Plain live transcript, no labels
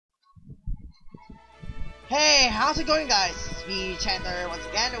Hey, how's it going, guys? It's me, Chandler, once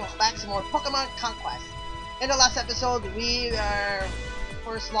again, and welcome back to more Pokemon Conquest. In the last episode, we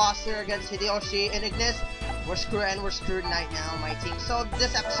first lost here against Hideyoshi and Ignis. We're screwed right now, my team. So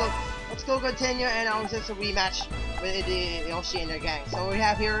this episode, let's go continue, and I'll just a rematch with Hideyoshi and their gang. So we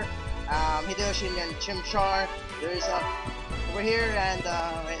have here Hideyoshi and Chimchar. There's over here, and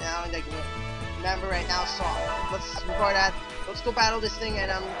right now in the member right now. So let's before that, let's go battle this thing,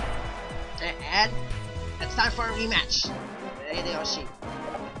 and it's time for a rematch with Hideyoshi.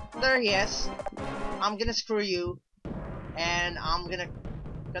 There he is. I'm gonna screw you, and I'm gonna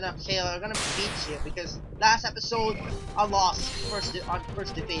beat you because last episode I lost first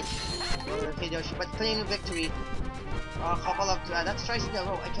defeat with Hideyoshi, but clean victory. A couple of that's twice in a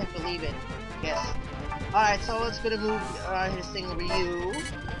row. I can't believe it. Yes. All right, so let's gonna move his thing over you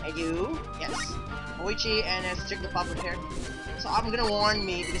and you. Yes. Oichi and Jigglypuff over here. So I'm gonna warn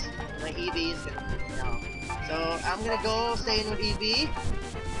me because my EV is gonna So I'm gonna go stay in with EV.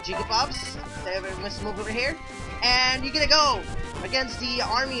 Jigglypuffs, let's move over here. And you're gonna go against the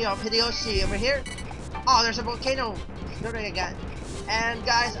army of Hideyoshi over here. Oh, there's a volcano. There they again. And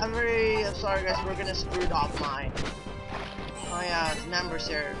guys, I'm sorry guys, we're gonna screw up my members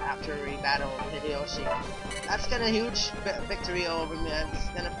here after we battle Hideyoshi. That's kinda huge victory over me. It's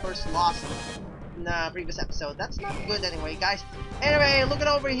kinda first loss in the previous episode. That's not good anyway, guys. Anyway, looking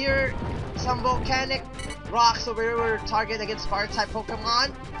over here, some volcanic rocks over here were targeted against fire type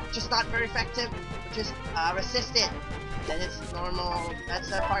Pokemon. Just not very effective, just resistant. Then it's normal, that's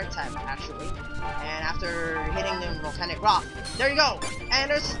a fire type actually. And after hitting the volcanic rock, there you go.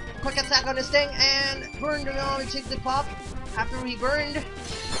 And there's quick attack on this thing and burned the Jigglypuff. After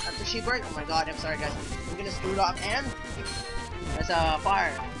she burned, oh my god, I'm sorry guys. I'm gonna screw it up and there's a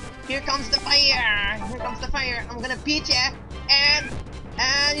fire. Here comes the fire! Here comes the fire! I'm gonna beat ya!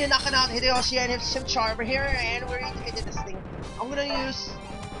 And you're knocking out Hideyoshi and his Chimchar over here, and we're going to hit this thing. I'm gonna use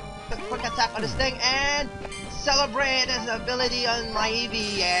the quick attack on this thing and celebrate his ability on my EV.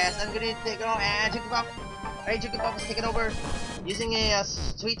 Yes, I'm gonna take it over and Jigglypuff. Alright, Jigglypuff is taking over using a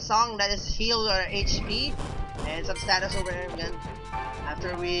sweet song that is heal our HP and some status over there again.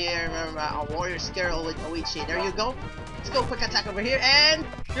 After we remember a warrior scale with Oichi. There you go. Let's go quick attack over here and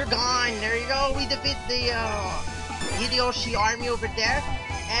you're gone. There you go. We defeat the Hideyoshi army over there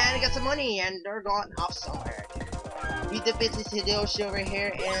and get some money and they're gone off somewhere. We defeat this Hideyoshi over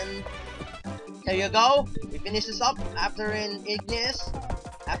here and there you go. We finish this up after in Ignis.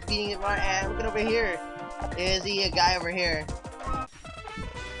 After beating it right and looking over here is the guy over here.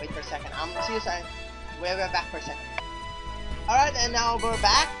 Wait for a second. I'm see you side. We're back for a second. Alright, and now we're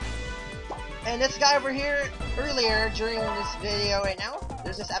back. And this guy over here, earlier during this video right now,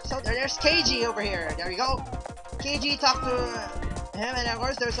 there's this episode, there's KG over here. There you go. KG talked to him, and of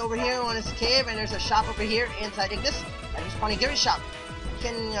course there's over here one is cave, and there's a shop over here inside Ignis. And there's Ponigiri's shop. You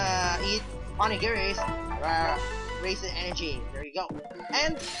can eat Ponigiri's, raise the energy. There you go.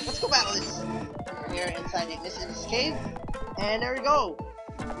 And let's go battle this over here inside Ignis in this cave. And there we go.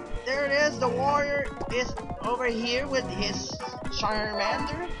 There it is. The warrior is over here with his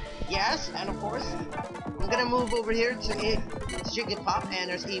Charmander. Yes, and of course, I'm gonna move over here to Jigglypuff, and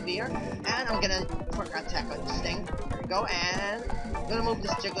there's Eve here, and I'm gonna quick attack on this thing. There we go, and I'm gonna move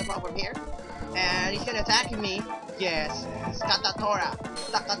this Jigglypuff over here, and he's gonna attack me. Yes, Statatora.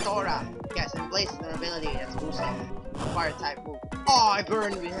 Yes, and place the ability that's boosting the fire type move. Oh, I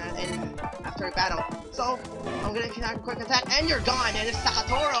burned in after a battle. So I'm gonna quick attack, and you're gone. And it's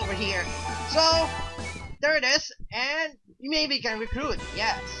Statatora over here. So there it is, and you maybe can recruit.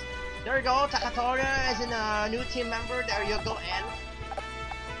 Yes. There you go, Takatora is in a new team member. There you go, and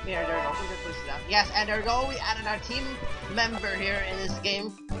there you go. Yes, and there you go. We added our team member here in this game,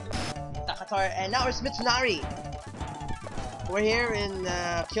 Takatora, and now it's Motonari. We're here in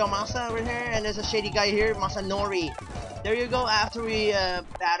Kiyomasa over here, and there's a shady guy here, Masanori. There you go. After we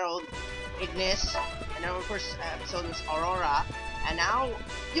battled Ignis, and then of course episode was Aurora, and now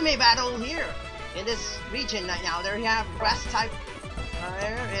you may battle here in this region right now. There you have grass type.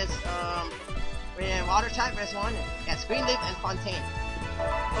 There is water type, there's one. Yes, Green Leaf and Fontaine.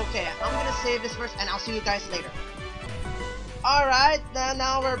 Okay, I'm gonna save this first and I'll see you guys later. Alright,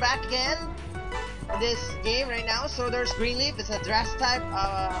 now we're back again in this game right now. So there's Green Leaf, it's a grass type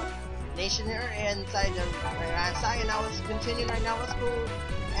nation here inside the side, and now let's continue right now. Let's go,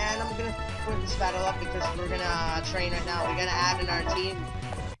 and I'm gonna put this battle up because we're gonna train right now. We're gonna add in our team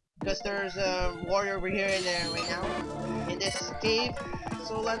because there's a warrior over here in there right now in this cave.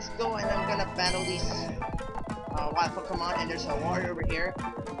 So let's go, and I'm gonna battle these wild Pokemon, and there's a warrior over here.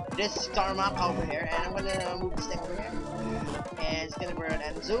 This Darmaka over here, and I'm gonna move this thing over here. And it's gonna burn,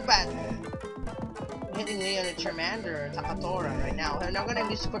 and Zubat hitting me on a Charmander, Takatora right now. And I'm gonna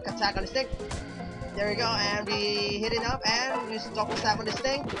use quick attack on this thing. There we go, and we hit it up, and use double stab on this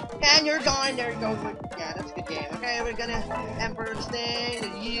thing. And you're gone, there you go. Yeah, that's a good game. Okay, we're gonna Emperor this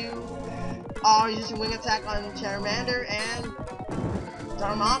thing. You are using wing attack on Charmander, and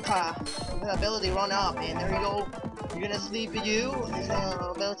Darmaka with ability run up, and there you go. You're gonna sleep you. There's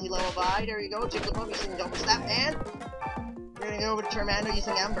ability level by. There you go. Jigglypuff using double stab, and we're gonna go over to Charmander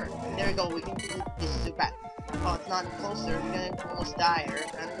using Ember. There you go. We can. This is too bad. Oh, it's not closer. We're gonna almost die here.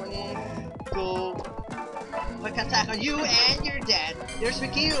 And I'm gonna go quick attack on you, and you're dead. There's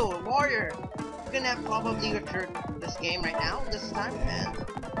Rikyu, Warrior. We're gonna probably recruit this game right now, this time, and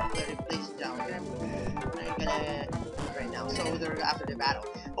let it place down. I'm gonna right now. So they're after the battle.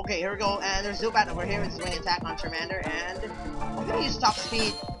 Okay, here we go. And there's Zubat over here with swing attack on Charmander, and I'm gonna use top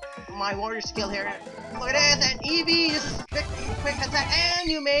speed. My warrior skill here. Look at this, and Eevee uses quick attack, and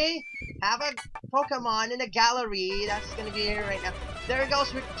you may have a Pokemon in the gallery. That's gonna be here right now. There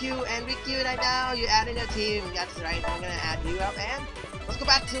goes Rikyu, and Rikyu right now, you add in a team. That's right, I'm gonna add you up, and let's go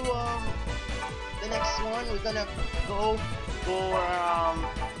back to the next one. We're gonna go for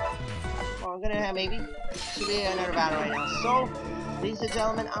well, I'm gonna have maybe should be another battle right now. So, ladies and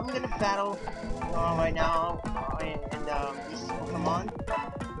gentlemen, I'm gonna battle right now and these Pokemon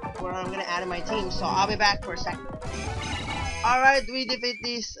where I'm gonna add in my team. So I'll be back for a second. Alright, we defeat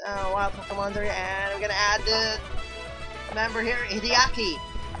these wild Pokemon here, and we're gonna add the member here, Hideyoshi.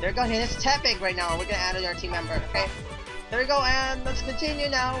 They're going in his Tepig right now. We're gonna add in our team member, okay? There we go, and let's continue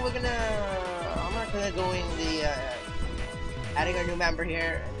now. We're gonna I'm not gonna go in the adding our new member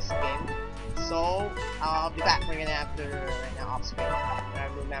here in this game. So I'll be back. We're gonna have to right now off screen. I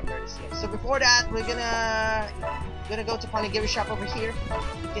remember this game. So before that, we're gonna go to Ponegiri shop over here.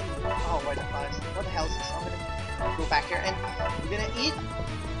 Oh, what the hell is this? I'm gonna go back here, and we're gonna eat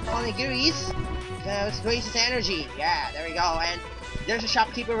Ponegiri's. Let's raise his energy. Yeah, there we go. And there's a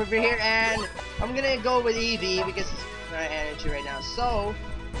shopkeeper over here, and I'm gonna go with Eevee because it's my energy right now. So.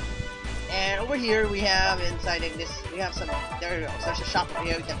 And over here we have inside of this, we have some, there we go, so there's a shop over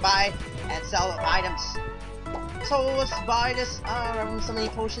here we can buy and sell items. So let's buy this, so many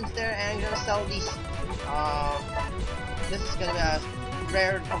potions there, and I'm gonna sell these, this is gonna be a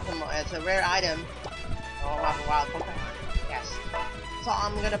rare Pokemon, it's a rare item. Oh, wild Pokemon, yes. So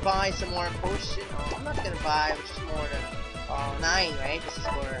I'm gonna buy some more potion, I'm not gonna buy, which is more than, 9, right? This is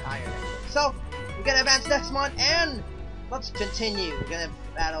for higher. So, we're gonna advance next month, and let's continue. We're gonna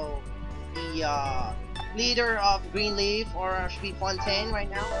battle the leader of Green Leaf, or should be Fontaine right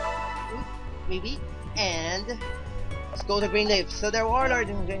now, maybe. And let's go to Green Leaf. So their Warlord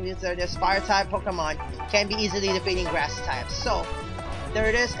and Green Leaf, there's Fire type Pokemon, can be easily defeating Grass types. So there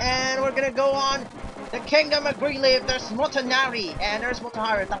it is, and we're gonna go on the Kingdom of Green Leaf. There's Motonari, and there's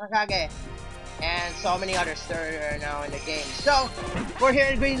Motoharu, Takakage, and so many others that are now in the game. So we're here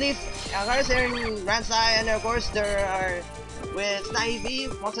in Green Leaf, guys, here in Ransai, and of course there are with Snivy,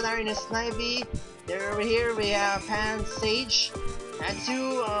 Motonari and Snivy. They're over here. We have Pan Sage and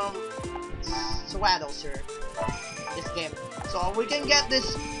 2 Swaddles here in this game. So we can get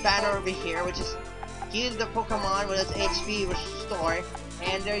this banner over here, which is heal the Pokemon with its HP restore.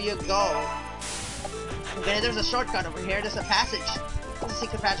 And there you go. Okay, there's a shortcut over here. There's a passage. There's a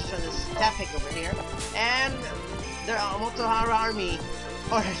secret passage on this Tepig over here. And there are Motoharu army,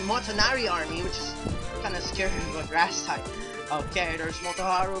 or Motonari army, which is kind of scary with Grass type. Okay, there's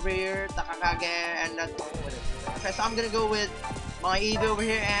Motoharu over here, Takakage, and okay, so I'm gonna go with my Eevee over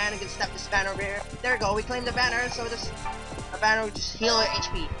here, and I can step this banner over here. There we go, we claim the banner, so this a banner will just heal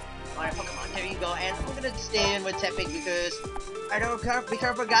HP. Alright, Pokemon, there you go, and I'm gonna stay in with Tepig because I don't be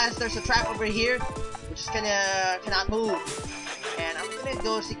careful guys, there's a trap over here, which is cannot move. And I'm gonna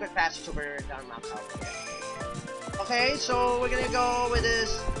go secret passage over down map over here. Okay, so we're gonna go with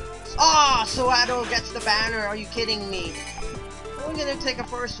this. Oh, Suado gets the banner, are you kidding me? I'm gonna take a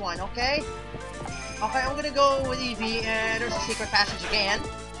first one, okay? Okay, I'm gonna go with Eevee, and there's a secret passage again.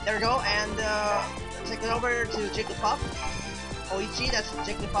 There we go, and let's take it over to Jigglypuff. Oichi, that's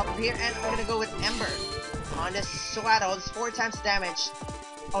Jigglypuff over here, and I'm gonna go with Ember on this Suado. It's 4 times damage.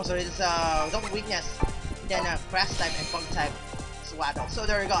 Oh, sorry, it's double weakness. Then Grass type and Bug type Suado. So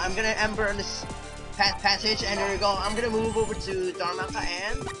there we go, I'm gonna Ember on this passage, and there we go. I'm gonna move over to Darmaka,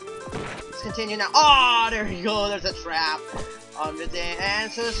 and let's continue now. Oh, there you go, there's a trap.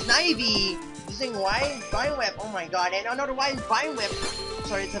 And so Snivy using Vine Whip. Oh my god, and another Vine Whip.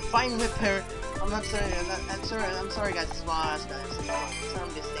 Sorry, it's a Vine Whip here. I'm sorry guys, it's lost guys.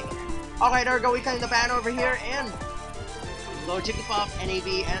 I'm just thinking. Okay, there we go, we claim the banner over here, and go Jigglypuff and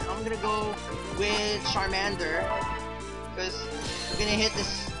Eevee, and I'm gonna go with Charmander because we're gonna hit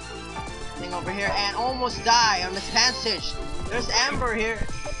this thing over here and almost die on this passage. There's Amber here.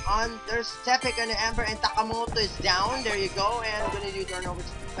 There's Tepik and Amber, and Takamoto is down. There you go. And I'm gonna do turn over to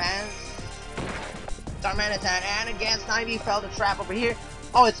fans. Darmanitan, and again Snivy fell the trap over here.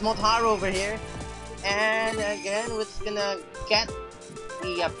 Oh, it's Motonari over here. And again, it's gonna get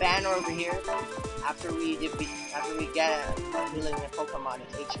the banner over here after we get a healing Pokemon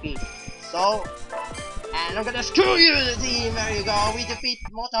at HP. So, and I'm gonna screw you, the team. There you go. We defeat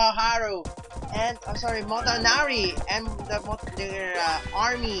Motoharu and Motonari and their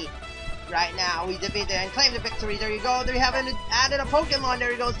army. Right now, we defeat it and claim the victory. There you go. There you have added a Pokemon.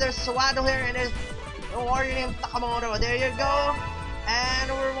 There he goes. There's Sawado here and there's a warrior named Takamoto. There you go.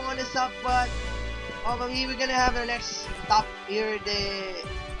 And we're one is up, but probably we're gonna have our next stop here,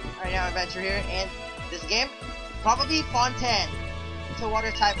 right now adventure here in this game. Probably Fontaine. It's a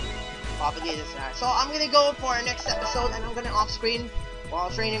water type. Probably it is not. So I'm gonna go for our next episode, and I'm gonna off screen while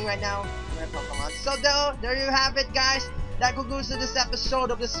training right now for Pokemon. So there you have it, guys. That concludes this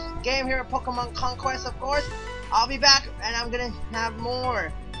episode of this game here, Pokemon Conquest. Of course, I'll be back, and I'm gonna have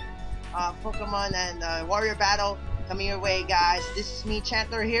more Pokemon and Warrior Battle coming your way, guys. This is me,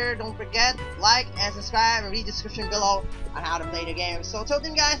 Chandler here. Don't forget, like and subscribe, and read the description below on how to play the game. So till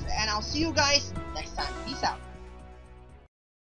then, guys, and I'll see you guys next time. Peace out.